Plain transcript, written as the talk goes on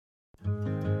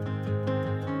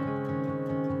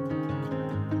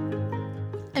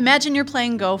Imagine you're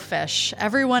playing Go Fish.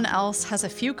 Everyone else has a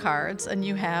few cards and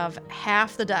you have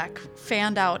half the deck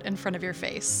fanned out in front of your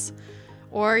face.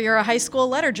 Or you're a high school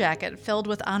letter jacket filled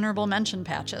with honorable mention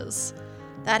patches.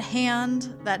 That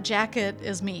hand, that jacket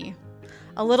is me.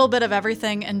 A little bit of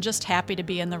everything and just happy to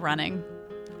be in the running.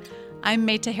 I'm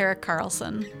Meta Herrick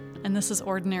Carlson, and this is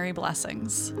Ordinary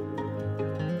Blessings.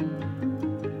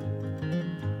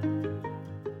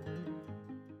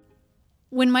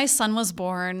 When my son was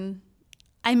born,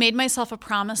 I made myself a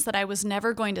promise that I was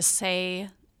never going to say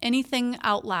anything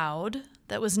out loud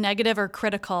that was negative or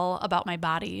critical about my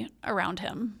body around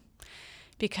him,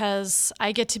 because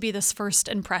I get to be this first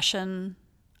impression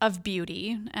of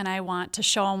beauty, and I want to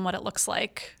show him what it looks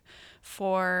like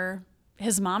for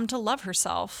his mom to love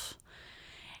herself.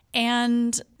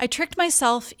 And I tricked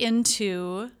myself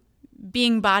into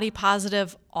being body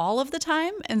positive all of the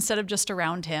time instead of just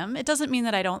around him. It doesn't mean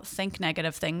that I don't think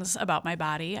negative things about my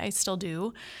body. I still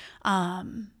do.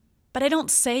 But I don't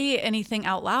say anything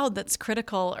out loud that's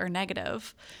critical or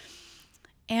negative.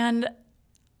 And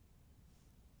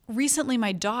recently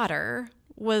my daughter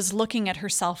was looking at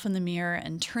herself in the mirror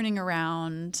and turning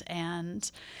around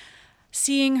and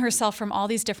seeing herself from all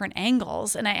these different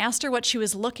angles. And I asked her what she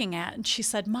was looking at, and she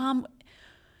said, "Mom,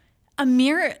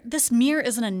 this mirror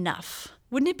isn't enough.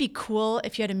 Wouldn't it be cool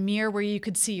if you had a mirror where you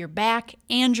could see your back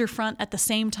and your front at the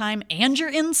same time and your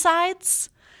insides?"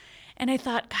 And I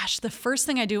thought, gosh, the first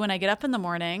thing I do when I get up in the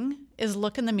morning is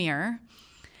look in the mirror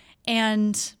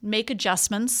and make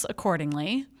adjustments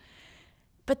accordingly.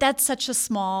 But that's such a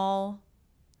small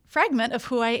fragment of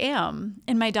who I am.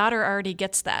 And my daughter already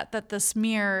gets that this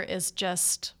mirror is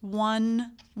just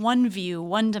one view,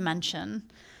 one dimension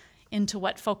into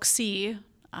what folks see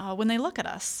when they look at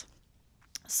us.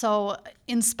 So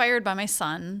inspired by my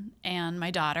son and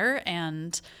my daughter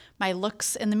and my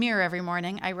looks in the mirror every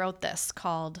morning, I wrote this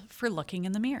called For Looking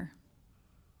in the Mirror.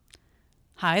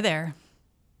 Hi there.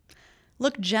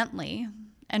 Look gently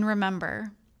and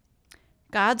remember,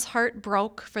 God's heart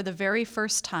broke for the very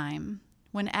first time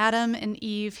when Adam and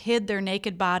Eve hid their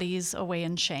naked bodies away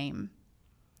in shame.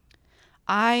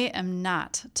 I am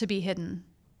not to be hidden.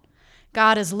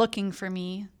 God is looking for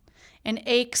me and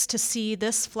aches to see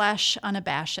this flesh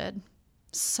unabashed,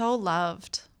 so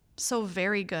loved, so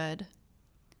very good.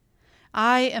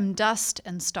 I am dust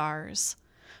and stars.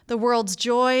 The world's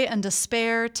joy and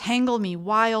despair tangle me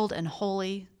wild and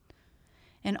holy,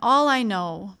 and all I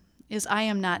know is I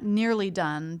am not nearly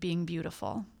done being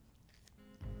beautiful.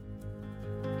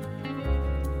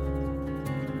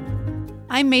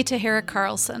 I'm Meta Herrick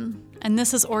Carlson, and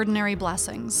this is Ordinary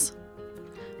Blessings.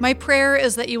 My prayer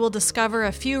is that you will discover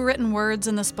a few written words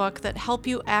in this book that help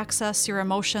you access your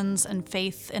emotions and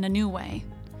faith in a new way.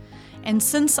 And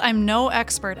since I'm no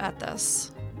expert at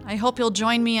this, I hope you'll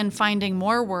join me in finding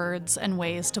more words and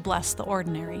ways to bless the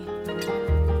ordinary.